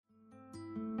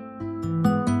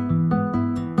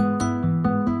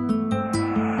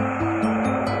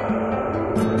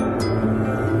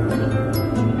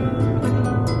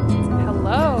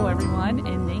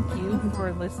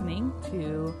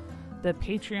the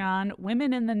Patreon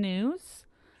Women in the News.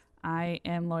 I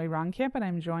am Lori Ronkamp, and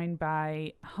I'm joined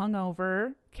by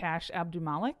hungover Cash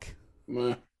Abdumalik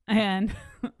and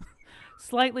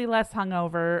slightly less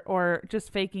hungover, or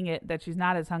just faking it that she's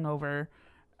not as hungover,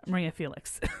 Maria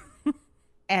Felix.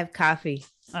 I have coffee.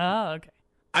 Oh, okay.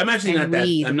 I'm actually not that.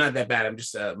 I'm not that bad. I'm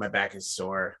just my back is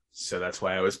sore, so that's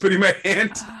why I was putting my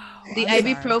hand. The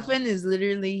ibuprofen is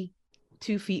literally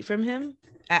 2 feet from him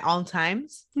at all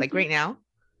times, like right now,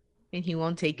 and he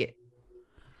won't take it.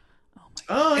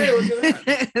 Oh, hey, look at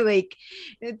that! Like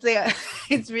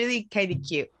it's really kind of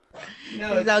cute.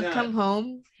 No, I'll come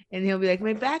home and he'll be like,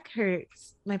 "My back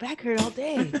hurts. My back hurt all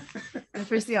day." The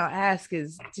first thing I'll ask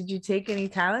is, "Did you take any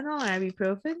Tylenol or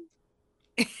ibuprofen?"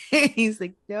 He's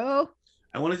like, "No."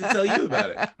 I wanted to tell you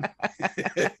about it.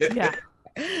 Yeah.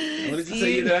 I wanted to tell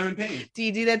you that I'm in pain. Do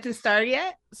you do that to Star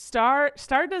yet? Star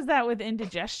does that with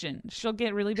indigestion. She'll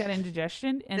get really bad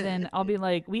indigestion, and then I'll be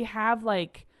like, we have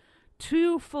like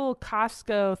 2 full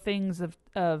Costco things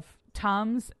of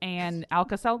Tums and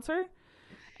Alka-Seltzer,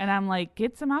 and I'm like,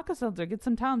 get some Alka-Seltzer, get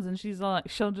some Tums, and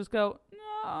she'll just go,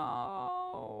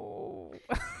 no. You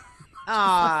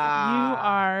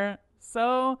are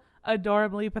so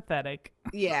adorably pathetic.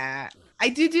 Yeah, I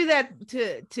do that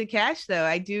to Cash though.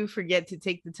 I do forget to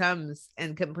take the Tums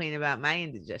and complain about my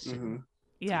indigestion. Mm-hmm.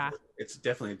 Yeah, it's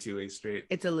definitely a 2-way street.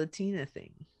 It's a Latina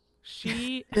thing.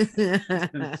 She just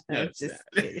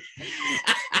kidding.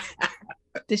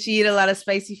 Does she eat a lot of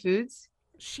spicy foods?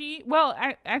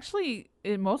 Actually,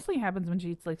 it mostly happens when she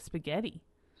eats like spaghetti.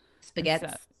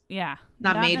 Spaghetti. Yeah,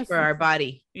 not made for our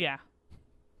body. Yeah.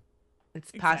 It's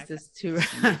pasta's too.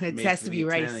 It has to be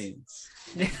rice.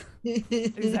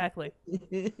 Exactly.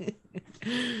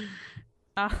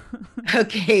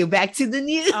 Okay, back to the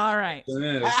news. All right.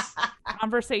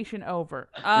 Conversation over.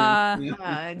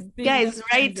 Guys,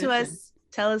 write to us.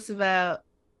 Tell us about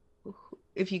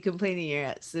if you complain to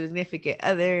your significant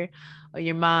other or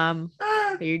your mom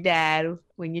or your dad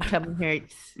when your tummy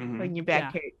hurts, when your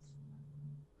back hurts.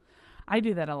 I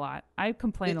do that a lot. I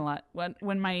complain a lot.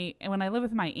 When I live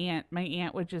with my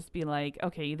aunt would just be like,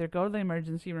 okay, either go to the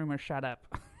emergency room or shut up.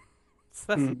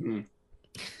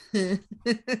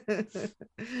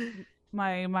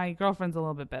 My girlfriend's a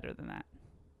little bit better than that.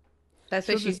 That's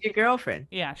why she's your girlfriend.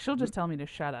 Yeah, she'll just tell me to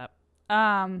shut up.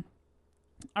 All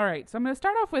right, so I'm going to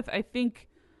start off with, I think,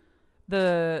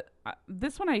 this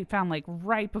one I found like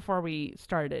right before we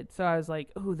started. So I was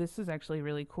like, oh, this is actually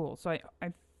really cool. So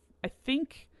I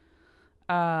think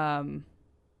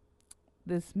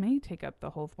this may take up the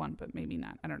whole one, but maybe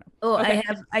not. I don't know. Oh, okay.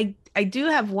 I do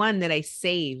have one that I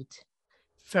saved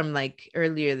from like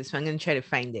earlier this one. I'm going to try to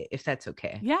find it if that's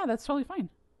okay. Yeah, that's totally fine.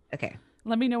 Okay.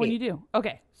 Let me know when you do.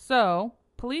 Okay. So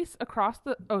police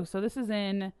so this is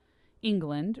in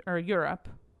England or Europe.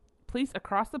 Police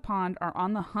across the pond are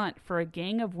on the hunt for a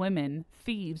gang of women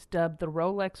thieves dubbed the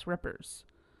Rolex Rippers.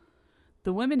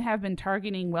 The women have been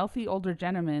targeting wealthy older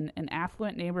gentlemen in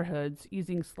affluent neighborhoods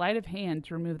using sleight of hand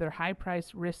to remove their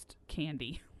high-priced wrist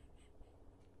candy.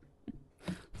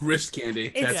 Wrist candy?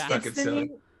 That's fucking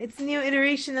silly. It's a new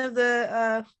iteration of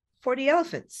the 40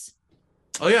 Elephants.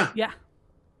 Oh, yeah. Yeah.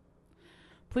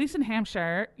 Police in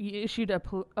Hampshire issued a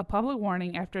public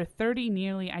warning after 30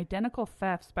 nearly identical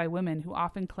thefts by women who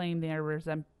often claim they are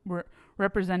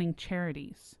representing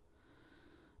charities.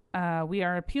 We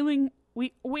are appealing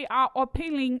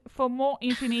for more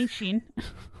information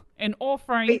and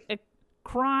offering a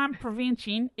crime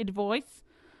prevention advice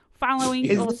following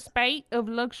a spate of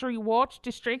luxury watch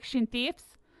distraction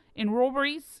thefts and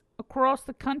robberies across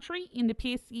the country in the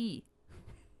past year.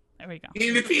 There we go.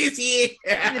 In the PC.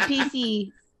 In the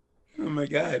PC. Oh my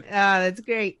God. Oh, that's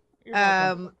great.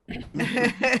 The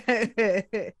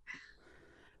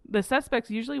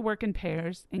suspects usually work in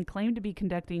pairs and claim to be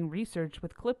conducting research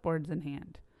with clipboards in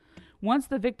hand. Once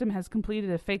the victim has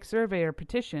completed a fake survey or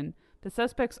petition, the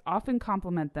suspects often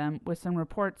compliment them with some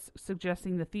reports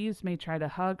suggesting the thieves may try to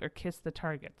hug or kiss the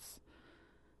targets.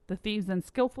 The thieves then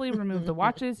skillfully remove the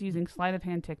watches using sleight of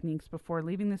hand techniques before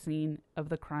leaving the scene of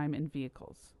the crime in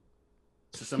vehicles.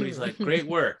 So somebody's like, great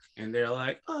work. And they're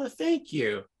like, oh, thank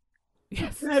you.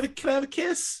 Yes. Can I have a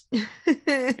kiss? And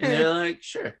they're like,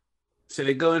 sure. So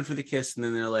they go in for the kiss and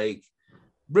then they're like,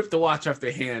 rip the watch off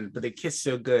their hand, but they kiss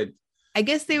so good. I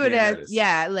guess they would have,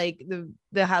 like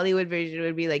the Hollywood version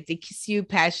would be like they kiss you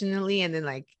passionately and then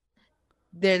like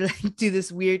they like do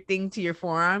this weird thing to your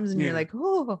forearms and you're like,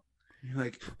 oh. You're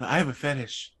like, I have a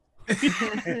fetish.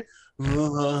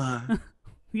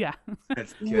 Yeah.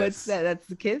 That's the kiss. What's that? That's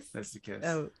the kiss? That's the kiss.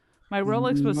 Oh. My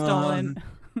Rolex was stolen.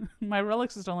 My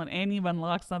Rolex was stolen and you've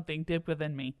unlocked something deep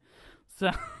within me.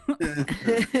 So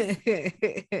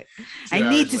I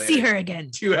need to see her again.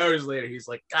 2 hours later, he's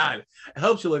like, God, I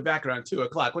hope she'll look back around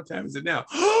 2:00. What time is it now?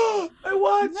 I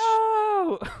watched.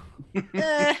 no.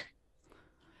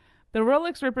 The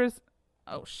Rolex Rippers.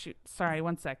 Oh shoot! Sorry,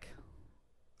 one sec.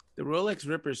 The Rolex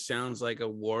Rippers sounds like a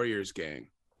Warriors gang.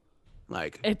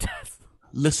 Like, It does.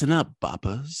 listen up,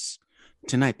 boppers.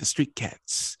 Tonight, the Street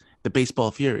Cats, the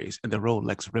Baseball Furies, and the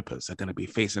Rolex Rippers are going to be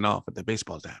facing off at the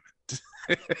baseball diamond.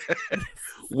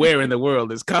 Where in the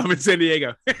world is Carmen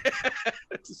Sandiego?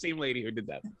 It's the same lady who did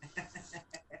that.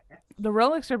 The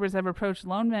Rolex Rippers have approached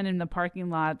lone men in the parking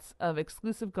lots of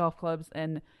exclusive golf clubs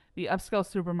and the upscale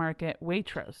supermarket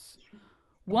Waitrose.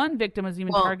 One victim was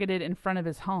even targeted in front of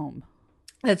his home.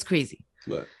 That's crazy.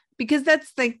 What? Because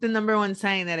that's like the number one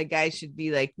sign that a guy should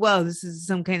be like, well, this is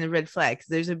some kind of red flag.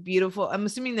 There's a beautiful, I'm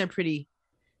assuming they're pretty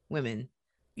women.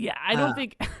 Yeah, I don't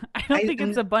think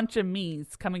it's a bunch of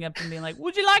me's coming up to me like,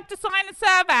 would you like to sign a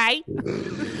survey?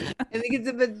 I think it's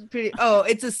a bit pretty. Oh,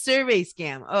 it's a survey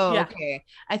scam. Oh, yeah. Okay.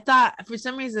 I thought for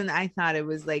some reason it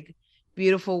was like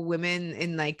beautiful women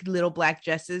in like little black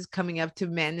dresses coming up to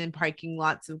men in parking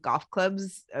lots of golf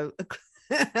clubs.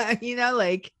 You know,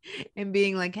 like, and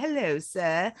being like, hello,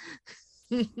 sir.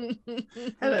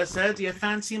 Hello, sir. Do you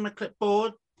fancy my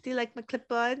clipboard? Do you like my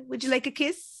clipboard? Would you like a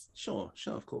kiss? Sure,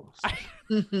 of course. I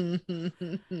wouldn't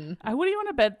want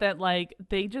to bet that like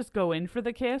they just go in for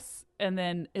the kiss and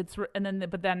then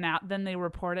then they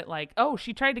report it like, oh,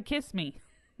 she tried to kiss me,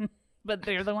 but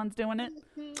they're the ones doing it.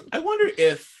 I wonder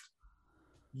if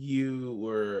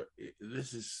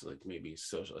this is like maybe a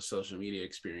social media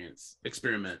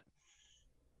experiment.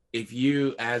 If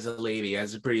you, as a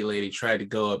pretty lady, tried to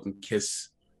go up and kiss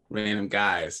random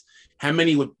guys, how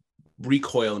many would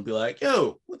recoil and be like,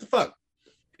 yo, what the fuck?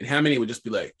 And how many would just be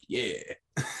like, yeah.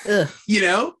 You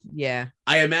know? Yeah.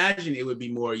 I imagine it would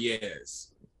be more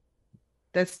yes.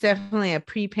 That's definitely a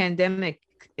pre-pandemic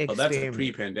experiment. Oh, that's a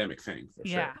pre-pandemic thing for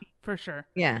sure. Yeah, for sure.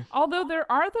 Yeah. Although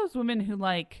there are those women who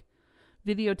like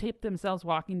videotape themselves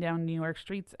walking down New York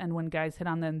streets, and when guys hit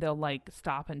on them, they'll like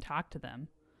stop and talk to them.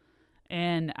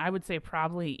 And I would say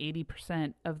probably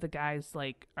 80% of the guys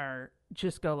like are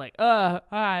just go like,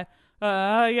 I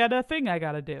got a thing I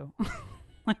gotta do.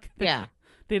 Like,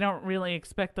 they don't really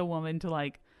expect the woman to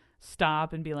like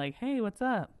stop and be like, hey, what's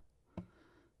up?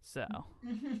 So,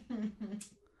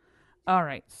 all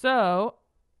right. So,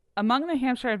 among the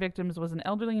Hampshire victims was an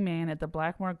elderly man at the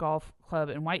Blackmore Golf Club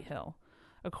in Whitehill.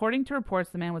 According to reports,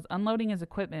 the man was unloading his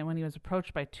equipment when he was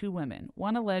approached by two women.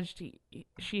 One alleged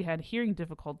she had hearing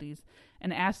difficulties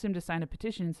and asked him to sign a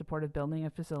petition in support of building a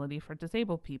facility for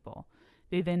disabled people.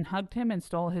 They then hugged him and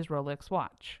stole his Rolex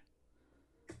watch.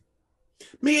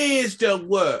 My ears don't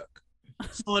work.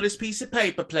 Sign this piece of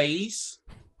paper, please.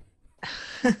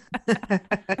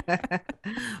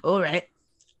 All right.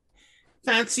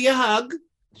 Fancy a hug?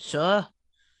 Sure.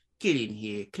 Get in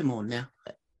here. Come on now.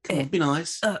 Come on, be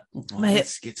nice. My hip.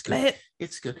 It's good. My hip.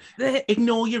 It's good. Hip.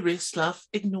 Ignore your wrist, love.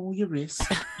 Ignore your wrist.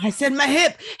 I said my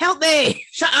hip. Help me.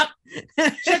 Shut up.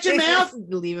 Shut your mouth.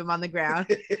 Leave him on the ground.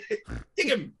 Dig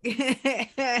him.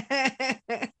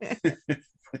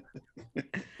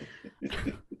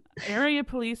 Area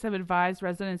police have advised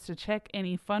residents to check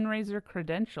any fundraiser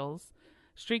credentials.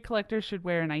 Street collectors should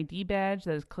wear an ID badge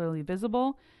that is clearly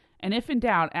visible, and if in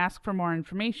doubt, ask for more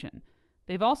information.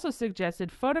 They've also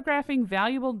suggested photographing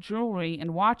valuable jewelry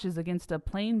and watches against a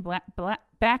plain black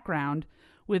background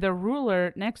with a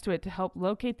ruler next to it to help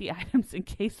locate the items in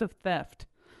case of theft.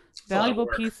 Valuable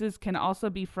pieces can also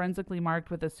be forensically marked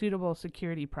with a suitable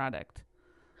security product.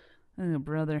 Oh,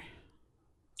 brother.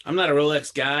 I'm not a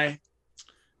Rolex guy.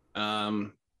 I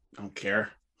don't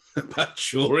care about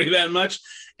jewelry that much.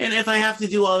 And if I have to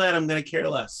do all that, I'm going to care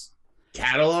less.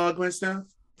 Catalog my stuff?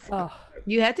 Oh.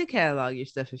 You have to catalog your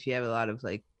stuff if you have a lot of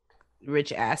like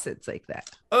rich assets like that.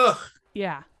 Ugh.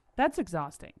 Yeah, that's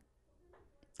exhausting.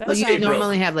 Well, you'd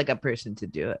normally have like a person to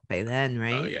do it by then,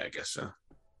 right? Oh yeah, I guess so.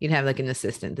 You'd have like an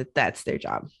assistant that's their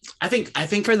job. I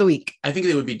think for the week. I think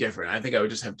they would be different. I think I would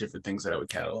just have different things that I would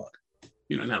catalog.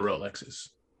 You know, not Rolexes.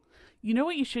 You know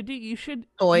what you should do? You should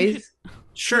toys,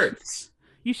 shirts.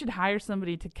 You should hire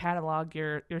somebody to catalog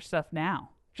your stuff now.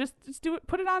 Just do it.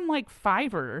 Put it on like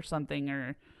Fiverr or something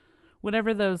or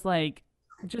whatever those like.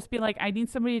 Just be like, I need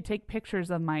somebody to take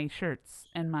pictures of my shirts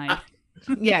and my.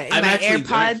 Yeah, my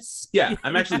AirPods.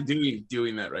 I'm actually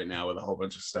doing that right now with a whole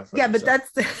bunch of stuff. Yeah, but that's.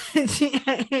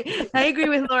 I agree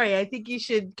with Lori. I think you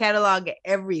should catalog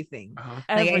everything. Uh-huh.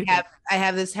 Like everything. I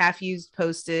have this half-used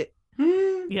Post-it.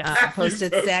 Yeah,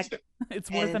 Post-it stack. It's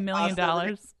worth $1 million.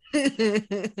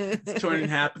 Torn in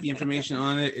half. The information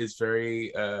on it is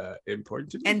very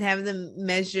important to me. And have them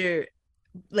measure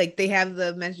like they have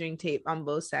the measuring tape on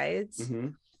both sides. Mm-hmm.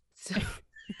 So,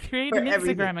 Create for an Instagram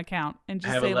everything. account and I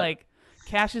just have say a like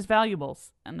cash is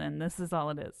valuables, and then this is all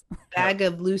it is. bag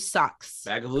of loose socks.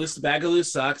 Bag of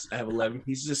loose socks. I have 11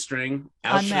 pieces of string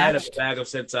outside of Unmatched. a bag of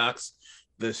said socks.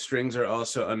 The strings are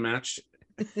also unmatched.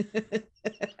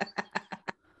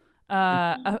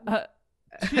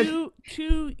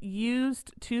 Two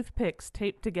used toothpicks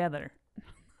taped together.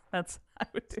 That's I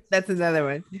would do. That's another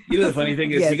one. You know the funny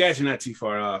thing is, Yes. you guys are not too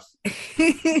far off.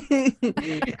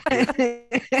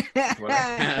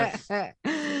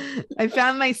 I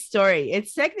found my story.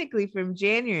 It's technically from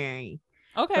January,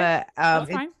 Okay. but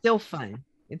That's fine. it's still fun.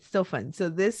 It's still fun. So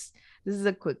this is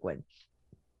a quick one.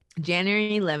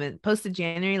 January 11th, posted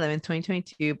January 11th,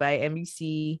 2022 by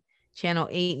NBC Channel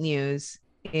 8 News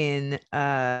in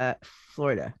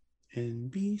Florida.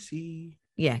 NBC.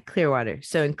 Yeah, Clearwater.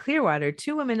 So in Clearwater,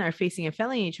 2 women are facing a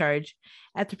felony charge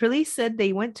after police said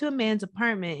they went to a man's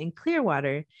apartment in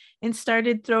Clearwater and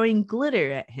started throwing glitter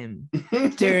at him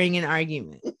during an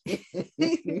argument.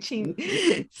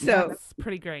 So That's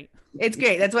pretty great. it's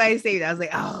great. That's why I saved it. I was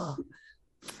like, oh.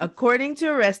 According to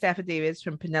arrest affidavits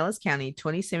from Pinellas County,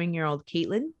 27-year-old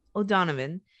Caitlin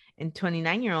O'Donovan and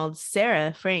 29-year-old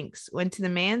Sarah Franks went to the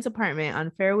man's apartment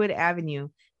on Fairwood Avenue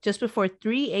just before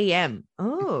 3 a.m.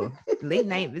 Oh, late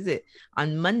night visit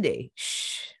on Monday.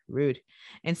 Shh, rude.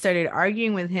 And started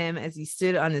arguing with him as he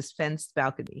stood on his fenced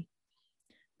balcony.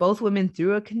 Both women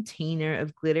threw a container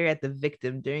of glitter at the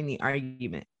victim during the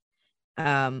argument.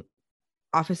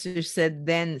 Officers said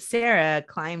then Sarah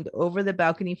climbed over the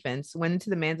balcony fence, went into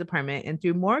the man's apartment, and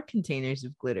threw more containers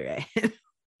of glitter at him.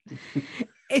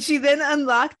 And she then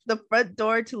unlocked the front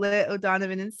door to let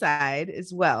O'Donovan inside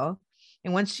as well.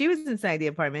 And once she was inside the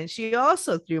apartment, she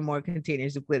also threw more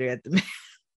containers of glitter at the man.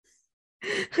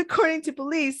 According to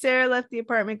police, Sarah left the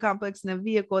apartment complex in a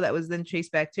vehicle that was then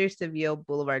traced back to her Seville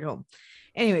Boulevard home.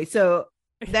 Anyway, so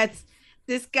that's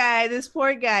this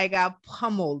poor guy got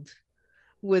pummeled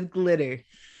with glitter.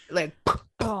 Like,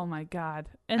 oh my god.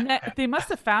 And that they must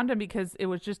have found him because it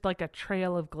was just like a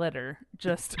trail of glitter.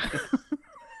 Just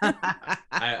I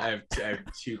have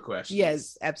 2 questions.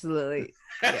 Yes, absolutely.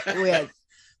 Yeah.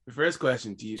 The first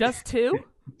question, do you just 2?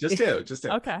 just two.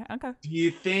 Okay. Do you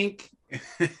think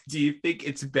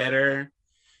it's better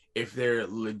if they're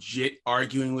legit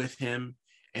arguing with him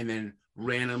and then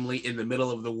randomly in the middle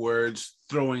of the words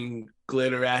throwing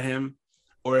glitter at him,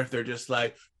 or if they're just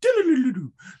like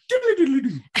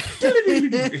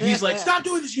he's like, stop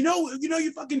doing this,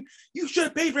 you should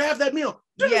have paid for half that meal.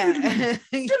 Yeah.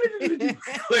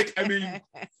 Like, I mean,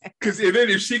 because then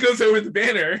if she goes over the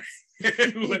banner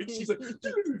and like she's like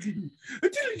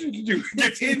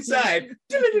gets inside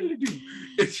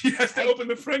and she has to open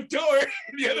the front door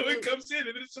and the other one comes in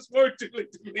and it's just more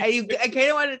I kind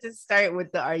of wanted to start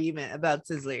with the argument about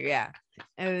Sizzler, yeah,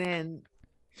 and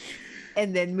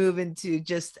then move into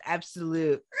just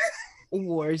absolute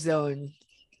war zone.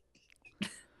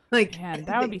 Like, man,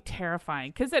 that would be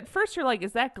terrifying. Because at first you're like,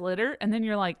 is that glitter? And then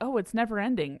you're like, oh, it's never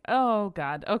ending. Oh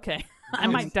god, okay. I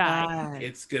might die.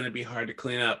 It's gonna be hard to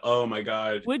clean up. Oh my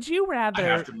god. Would you rather I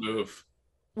have to move.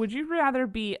 Would you rather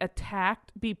be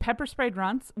pepper sprayed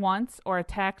once, or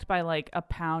attacked by like a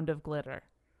pound of glitter?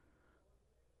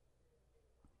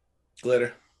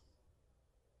 Glitter.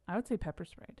 I would say pepper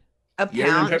sprayed. A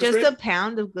pound, just a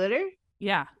pound of glitter?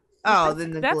 Yeah. Oh,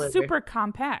 then that's glitter. super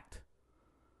compact.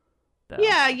 Though.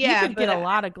 Yeah. You could get a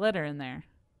lot of glitter in there.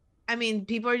 I mean,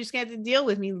 people are just gonna have to deal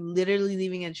with me literally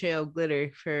leaving a trail of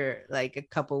glitter for like a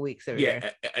couple weeks over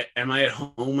there. Am I at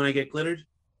home when I get glittered?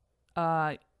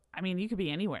 I mean, you could be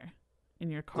anywhere in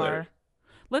your car. Glitter.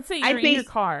 Let's say you're in your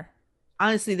car.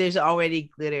 Honestly, there's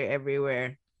already glitter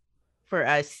everywhere for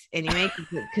us anyway,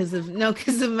 because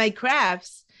of my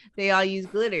crafts. They all use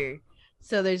glitter,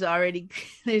 so there's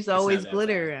always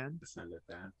glitter around. It's not that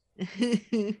bad.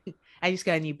 I just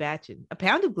got a new batch in a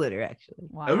pound of glitter, actually.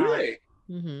 Wow. Oh, really?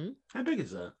 Mm-hmm. How big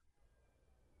is that?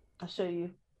 I'll show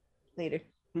you later.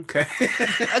 Okay.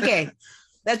 Okay,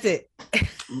 that's it.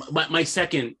 my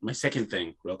second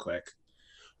thing, real quick,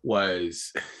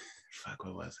 was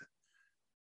what was it?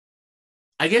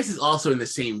 I guess it's also in the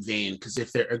same vein, because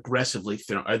if they're aggressively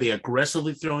are they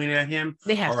aggressively throwing it at him?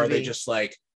 They have or to are they be. just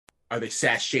like, are they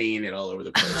sashaying it all over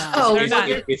the place? No, Oh,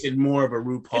 it's in more of a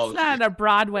RuPaul. It's not a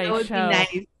Broadway That would show. be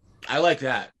nice. I like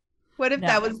that. What if No.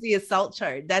 that was the assault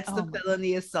charge? That's the Oh my-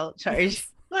 felony assault charge.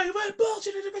 Like, what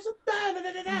bullshit?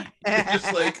 It's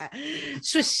just like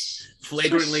Swish.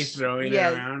 flagrantly Swish. throwing Yeah.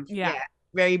 it around. Yeah,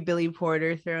 Very Billy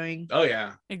Porter throwing. Oh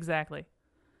yeah. exactly.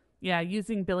 Yeah,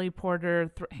 using Billy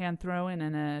Porter hand throwing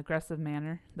in an aggressive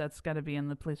manner. That's got to be in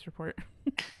the police report.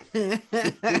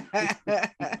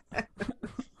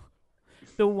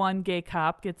 the one gay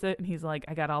cop gets it, and he's like,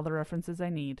 "I got all the references I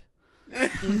need."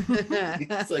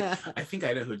 It's like, I think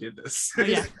I know who did this.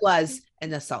 This was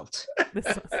an assault. This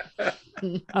was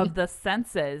of the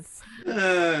senses.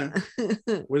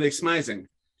 Were they smizing?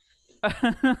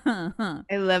 I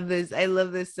love this. I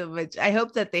love this so much. I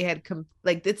hope that they had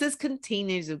like it says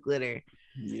containers of glitter.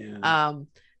 Yeah.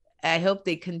 I hope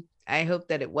I hope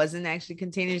that it wasn't actually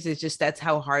containers. It's just that's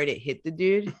how hard it hit the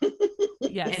dude.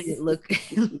 Yes. And it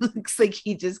looks like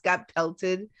he just got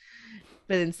pelted.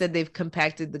 But instead they've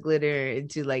compacted the glitter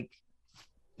into like,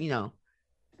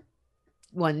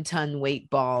 1-ton weight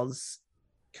balls.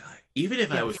 God, even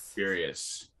if I was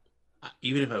furious,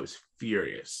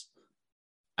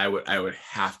 I would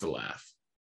have to laugh.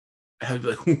 I'd be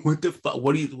like, what the fuck?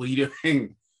 What are you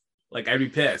doing? Like, I'd be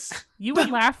pissed. You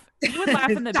would laugh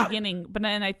in the beginning, but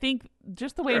then I think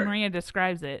just the way Maria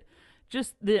describes it,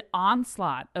 just the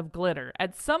onslaught of glitter,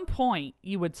 at some point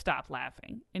you would stop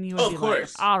laughing and you would be like,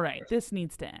 all right, this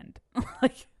needs to end.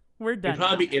 Like, we're done. It'd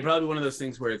probably be one of those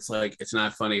things where it's like, it's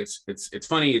not funny, it's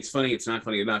funny, it's funny, it's not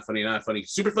funny, not funny, not funny,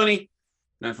 super funny,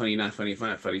 not funny, not funny,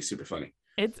 not funny, super funny.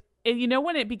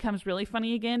 When it becomes really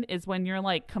funny again is when you're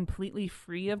like completely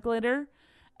free of glitter,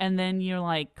 and then you're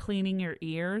like cleaning your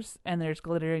ears and there's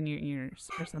glitter in your ears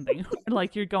or something.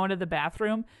 Like you're going to the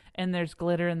bathroom and there's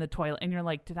glitter in the toilet and you're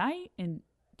like, did I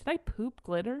poop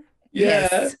glitter?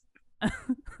 Yes.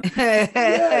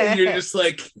 Yeah, you're just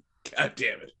like, God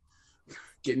damn it.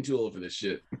 Getting too old for this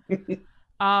shit.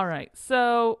 All right.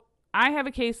 So I have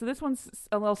a case. So this one's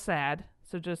a little sad.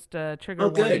 So just trigger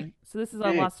warning. So this is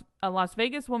a Las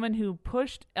Vegas woman who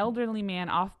pushed elderly man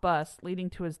off bus leading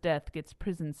to his death gets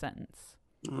prison sentence.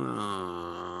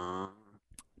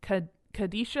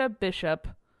 Kadisha Bishop,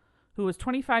 who was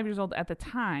 25 years old at the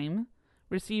time,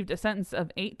 received a sentence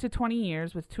of 8 to 20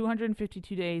 years with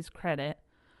 252 days credit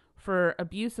for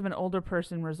abuse of an older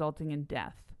person resulting in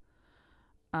death.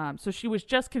 So she was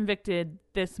just convicted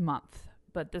this month,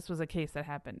 but this was a case that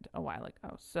happened a while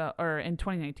ago. Or in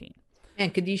 2019.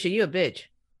 Man, Kadisha, you a bitch.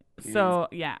 So,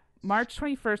 yeah. March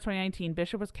 21st, 2019,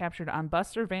 Bishop was captured on bus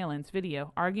surveillance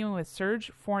video arguing with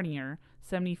Serge Fournier,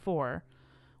 74,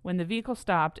 when the vehicle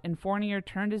stopped and Fournier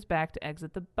turned his back to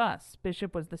exit the bus.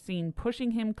 Bishop was the scene pushing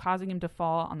him, causing him to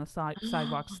fall on the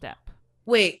sidewalk step.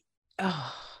 Wait.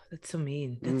 Oh, that's so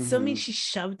mean. That's so mean. She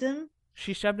shoved him?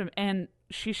 She shoved him, and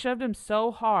she shoved him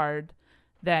so hard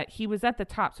that he was at the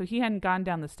top, so he hadn't gone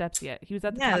down the steps yet. He was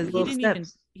at the top.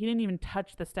 He didn't even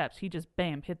touch the steps. He just,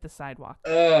 bam, hit the sidewalk.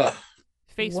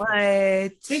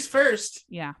 Face first.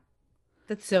 Yeah.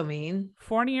 That's so mean.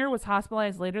 Fournier was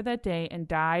hospitalized later that day and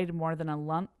died more than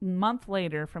a month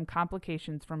later from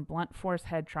complications from blunt force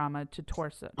head trauma to the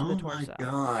torso.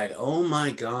 Oh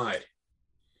my God.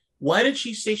 Why did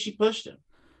she say she pushed him?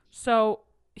 So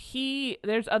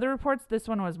there's other reports. This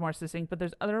one was more succinct, but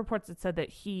there's other reports that said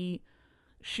that she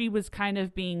was kind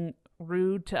of being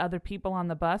rude to other people on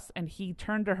the bus, and he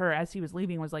turned to her as he was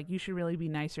leaving, was like, you should really be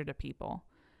nicer to people.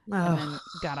 And then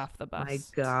got off the bus. My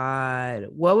God.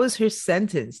 What was her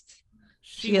sentence?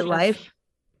 She get life?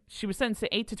 She was sentenced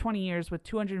to 8 to 20 years with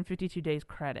 252 days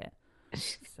credit.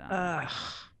 So,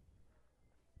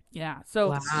 yeah.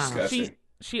 So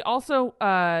she also,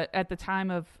 at the time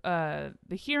of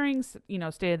the hearings,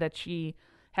 stated that she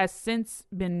has since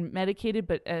been medicated,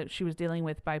 but she was dealing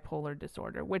with bipolar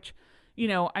disorder, which,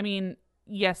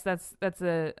 yes, that's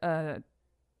a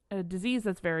disease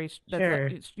that's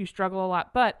you struggle a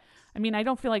lot, but I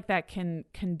don't feel like that can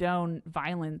condone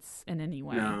violence in any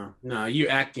way. No, you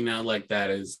acting out like that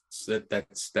is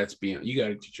that's beyond. You got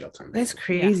to teach y'all time. That's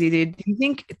crazy, dude.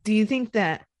 Do you think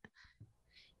that?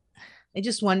 I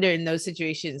just wonder in those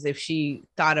situations if she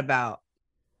thought about,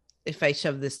 if I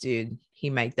shove this dude, he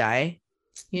might die.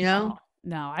 No,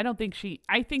 I don't think she.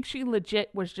 I think she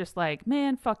legit was just like,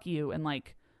 man, fuck you, and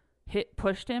like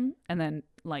pushed him, and then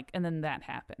that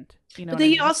happened. But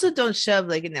then you also don't shove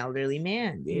like an elderly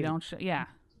man, dude. You don't yeah.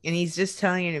 And he's just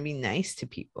telling you to be nice to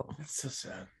people. That's so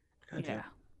sad. God damn.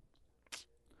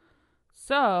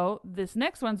 So this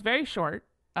next one's very short.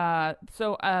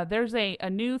 There's a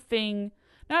new thing,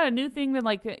 not a new thing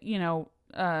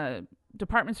that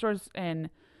department stores and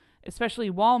especially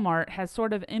Walmart has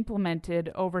sort of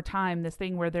implemented over time, this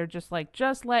thing where they're just like,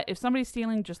 if somebody's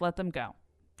stealing, just let them go.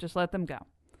 Just let them go.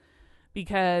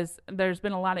 Because there's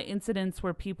been a lot of incidents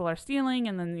where people are stealing,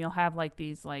 and then you'll have like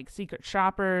these like secret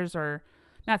shoppers, or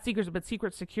not secrets, but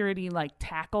secret security, like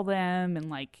tackle them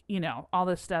and like, all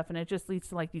this stuff. And it just leads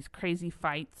to like these crazy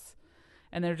fights.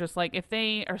 And they're just like, if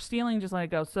they are stealing, just let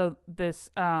it go. So this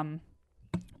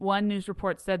one news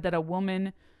report said that a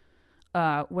woman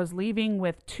was leaving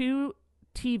with 2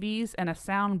 TVs and a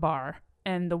sound bar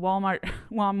and the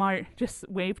Walmart just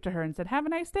waved to her and said, "Have a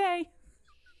nice day."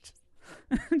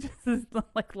 Just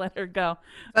like let her go.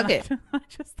 Okay. I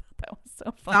just thought that was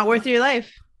so funny. Not worth your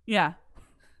life. Yeah.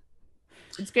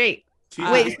 It's great. She's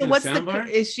Wait, so in what's soundbar?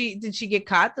 did she get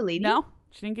caught, the lady? No,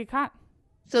 she didn't get caught.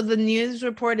 So the news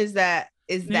report is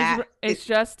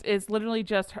it's literally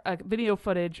just a video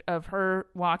footage of her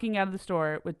walking out of the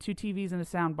store with 2 TVs and a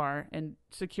sound bar and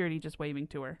security just waving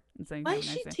to her and saying, why "Have a is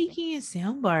nice she day." taking a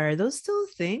sound bar? Are those still a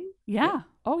thing? Yeah.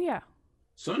 Oh yeah.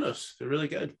 Sonos, they're really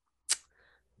good.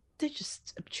 They're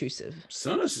just obtrusive.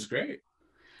 Sonos is great.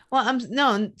 Well,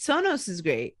 no, Sonos is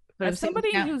great. But As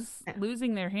somebody who's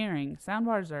losing their hearing,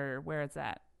 soundbars are where it's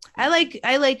at.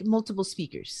 I like multiple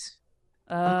speakers.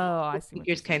 Oh, I see.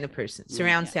 Speakers kind of person.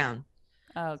 Surround sound.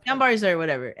 Oh, okay. Sound bars are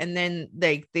whatever, and then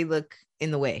they look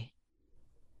in the way.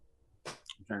 I'm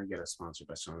trying to get us sponsored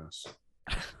by Sonos.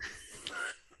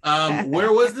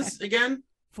 Where was this again?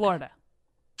 Florida.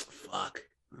 Fuck.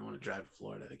 I want to drive to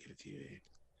Florida to get a TV.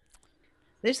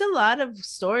 There's a lot of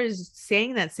stores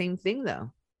saying that same thing,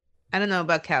 though. I don't know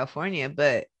about California,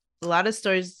 but a lot of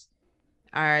stores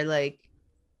are like,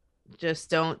 just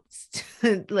don't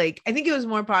like. I think it was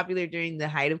more popular during the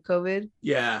height of COVID.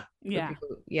 Yeah. Yeah.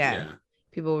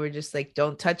 People were just like,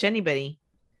 don't touch anybody.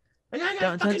 Like, I Don't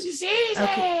got fucking touch-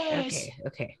 diseases.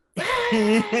 Okay.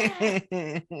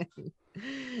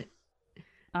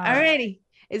 All right. Alrighty.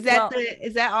 Is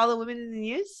that all the women in the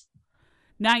news?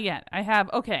 Not yet. I have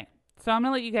okay. So I'm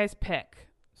gonna let you guys pick.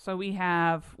 So we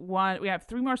have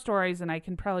 3 more stories, and I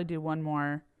can probably do one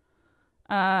more.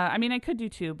 I mean, I could do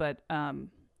 2, but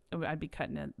I'd be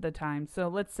cutting the time. So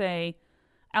let's say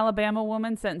Alabama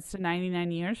woman sentenced to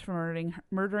 99 years for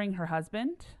murdering her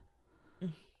husband.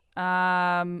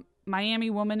 Miami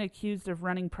woman accused of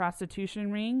running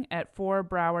prostitution ring at 4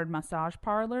 Broward massage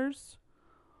parlors.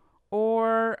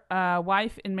 Or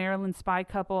wife in Maryland spy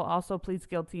couple also pleads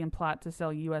guilty in plot to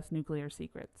sell U.S. nuclear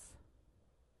secrets.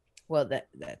 Well,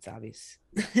 that's obvious.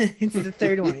 It's the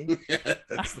third one. Yeah,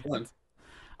 that's the one.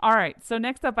 All right. So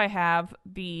next up I have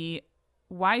the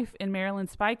wife in Maryland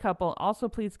spy couple also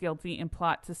pleads guilty in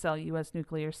plot to sell U.S.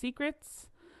 nuclear secrets.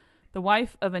 The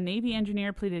wife of a Navy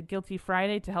engineer pleaded guilty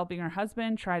Friday to helping her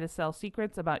husband try to sell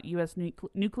secrets about U.S.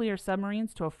 nuclear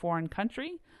submarines to a foreign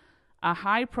country. A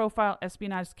high-profile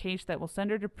espionage case that will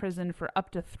send her to prison for up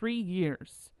to 3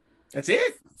 years. That's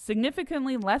it?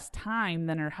 Significantly less time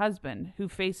than her husband, who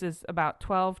faces about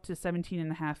 12 to 17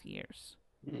 and a half years.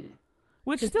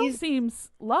 Which still seems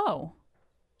low.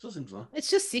 Still seems low. It's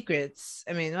just secrets.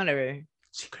 I mean, whatever.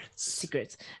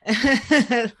 Secrets.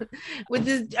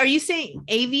 Are you saying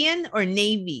avian or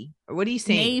navy? Or what are you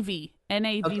saying? Navy.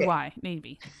 Navy. Okay.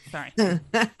 Navy. Sorry.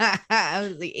 I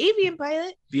was like, avian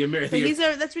pilot?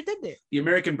 That's redundant. The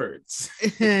American birds.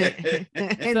 And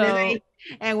then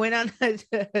I went on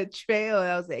a trail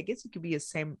and I was like, I guess it could be a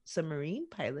submarine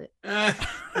pilot. And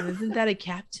isn't that a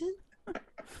captain?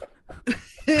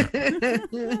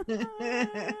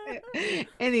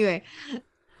 Anyway.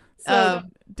 So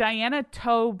Diana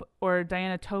Tobe or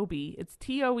Diana Toby, it's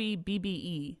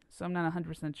Toebbe. So I'm not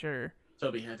 100% sure.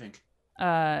 Toby, I think.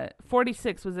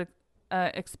 46 was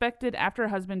expected after her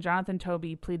husband Jonathan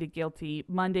Toby pleaded guilty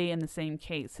Monday in the same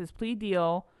case. His plea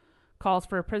deal calls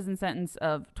for a prison sentence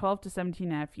of 12 to 17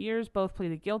 and a half years. Both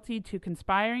pleaded guilty to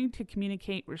conspiring to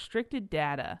communicate restricted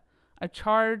data, a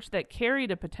charge that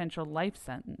carried a potential life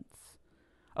sentence.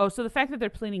 Oh, so the fact that they're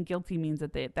pleading guilty means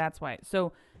that that's why.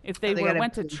 So if they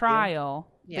went to trial,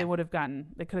 they could have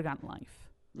gotten life.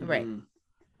 Right.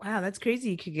 Wow, that's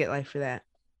crazy. You could get life for that.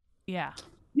 Yeah.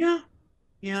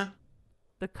 Yeah.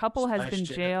 The couple has been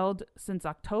jailed since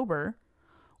October,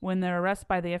 when their arrest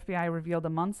by the FBI revealed a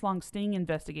months-long sting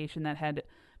investigation that had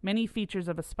many features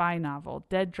of a spy novel: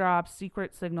 dead drops,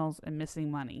 secret signals, and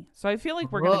missing money. So I feel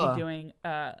like we're going to be doing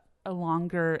a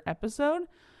longer episode,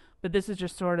 but this is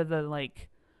just sort of the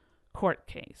court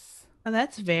case. Oh,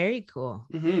 that's very cool.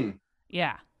 Mm-hmm.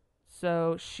 Yeah.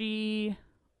 So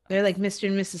they're like Mr.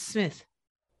 and Mrs. Smith.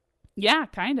 Yeah,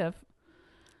 kind of.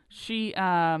 She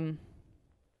hold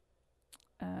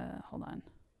on.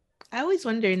 I always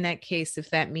wonder in that case if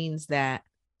that means that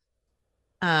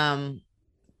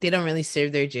they don't really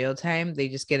serve their jail time. They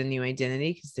just get a new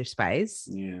identity because they're spies.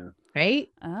 Yeah. Right?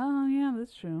 Oh, yeah,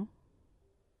 that's true.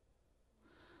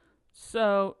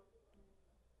 So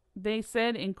they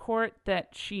said in court that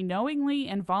she knowingly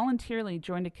and voluntarily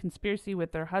joined a conspiracy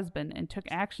with her husband and took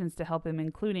actions to help him,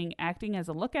 including acting as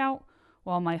a lookout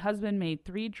while my husband made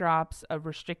 3 drops of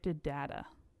restricted data.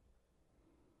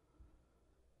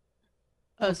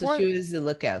 Oh, so she was the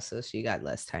lookout, so she got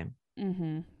less time.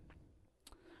 Mm-hmm.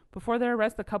 Before their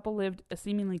arrest, the couple lived a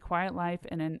seemingly quiet life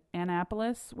in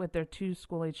Annapolis with their 2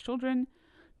 school-age children.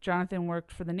 Jonathan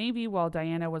worked for the Navy while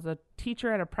Diana was a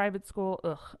teacher at a private school.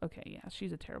 Ugh, okay, yeah,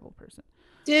 she's a terrible person.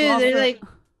 Dude, they're like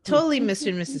totally Mr.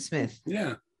 and Mrs. Smith.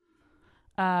 Yeah.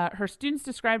 Her students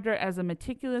described her as a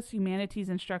meticulous humanities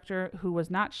instructor who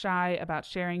was not shy about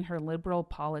sharing her liberal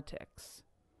politics.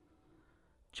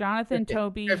 Jonathan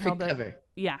Toby held cover.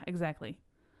 Yeah, exactly.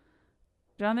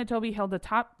 Jonathan Toby held the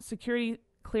top security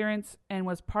clearance and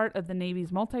was part of the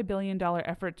Navy's multi-billion-dollar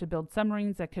effort to build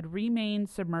submarines that could remain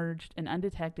submerged and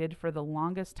undetected for the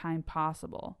longest time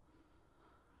possible.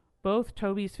 Both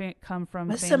Toby's come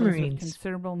from families with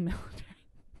considerable military.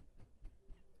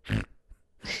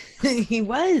 He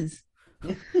was.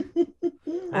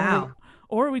 Wow.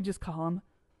 Or we just call them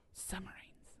submarines.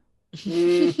 I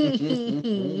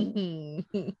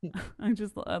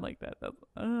like that. That's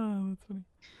funny.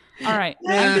 All right.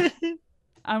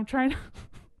 I'm trying to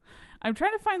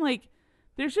find like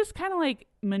there's just kind of like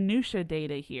minutia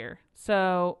data here.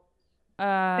 So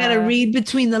gotta read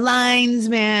between the lines,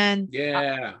 man.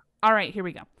 Yeah. All right, here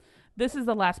we go. This is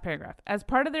the last paragraph. As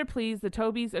part of their pleas, the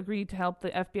Tobys agreed to help the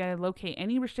FBI locate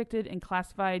any restricted and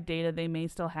classified data they may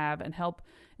still have and help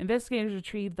investigators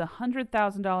retrieve the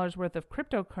 $100,000 worth of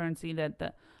cryptocurrency that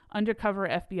the undercover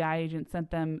FBI agent sent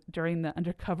them during the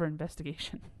undercover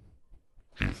investigation.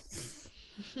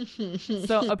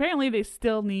 So apparently they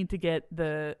still need to get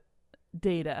the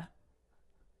data,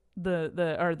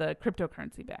 the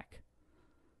cryptocurrency back.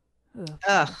 Ugh.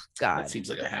 Oh, God. That seems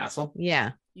like a hassle.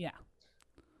 Yeah. Yeah.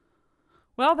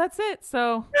 Well, that's it.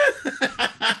 So.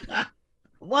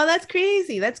 Well, that's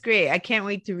crazy. That's great. I can't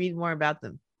wait to read more about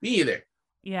them. Me either.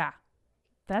 Yeah.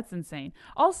 That's insane.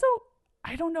 Also,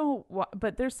 I don't know what,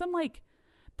 but there's something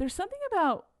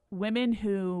about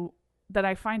women that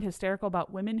I find hysterical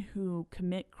about women who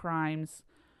commit crimes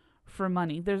for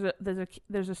money.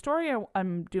 There's a story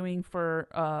I'm doing for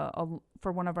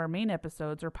one of our main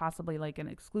episodes, or possibly like an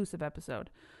exclusive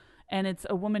episode. And it's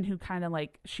a woman who kind of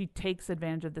like, she takes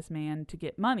advantage of this man to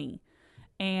get money.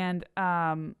 And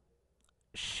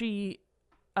she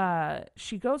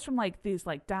goes from like these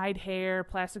like dyed hair,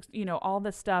 plastics, all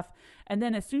this stuff. And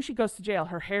then as soon as she goes to jail,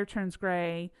 her hair turns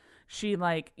gray. She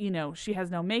like, she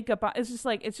has no makeup on.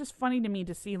 It's just funny to me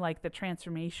to see like the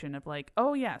transformation of like,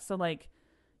 oh yeah, so like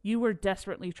you were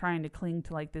desperately trying to cling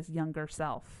to like this younger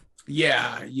self.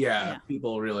 Yeah.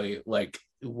 People really like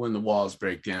when the walls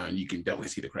break down, you can definitely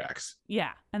see the cracks. Yeah.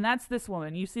 And that's this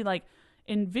woman. You see like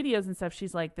in videos and stuff,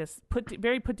 she's like this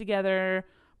very put together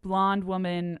blonde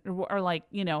woman, or like,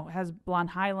 has blonde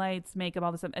highlights, makeup,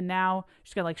 all this stuff. And now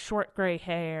she's got like short gray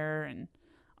hair and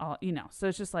all, so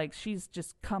it's just like, she's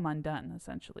just come undone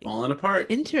essentially. Falling apart.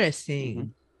 Interesting. Mm-hmm.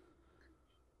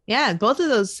 Yeah. Both of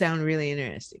those sound really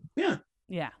interesting. Yeah.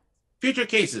 Yeah. Future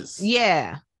cases.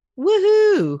 Yeah.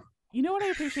 Woohoo. You know what I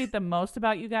appreciate the most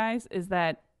about you guys is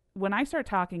that when I start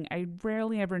talking, I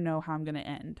rarely ever know how I'm going to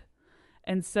end.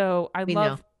 And so I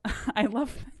love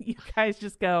you guys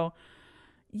just go,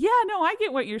 yeah, no, I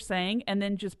get what you're saying. And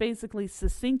then just basically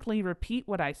succinctly repeat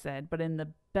what I said, but in the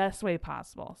best way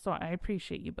possible. So I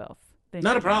appreciate you both. Thank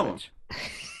Not you a problem.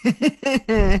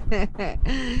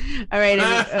 All right.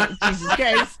 Jesus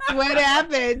Christ. What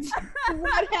happened?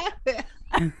 What happened?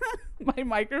 My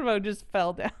microphone just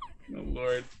fell down. Oh,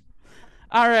 Lord.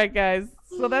 All right, guys.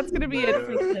 So that's going to be it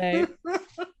for today. I'm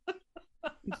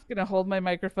just going to hold my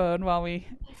microphone while we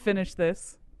finish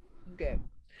this. Okay.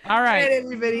 All right. All right,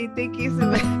 everybody. Thank you so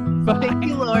much. Bye. Thank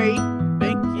you, Lori.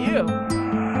 Thank you.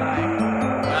 Bye.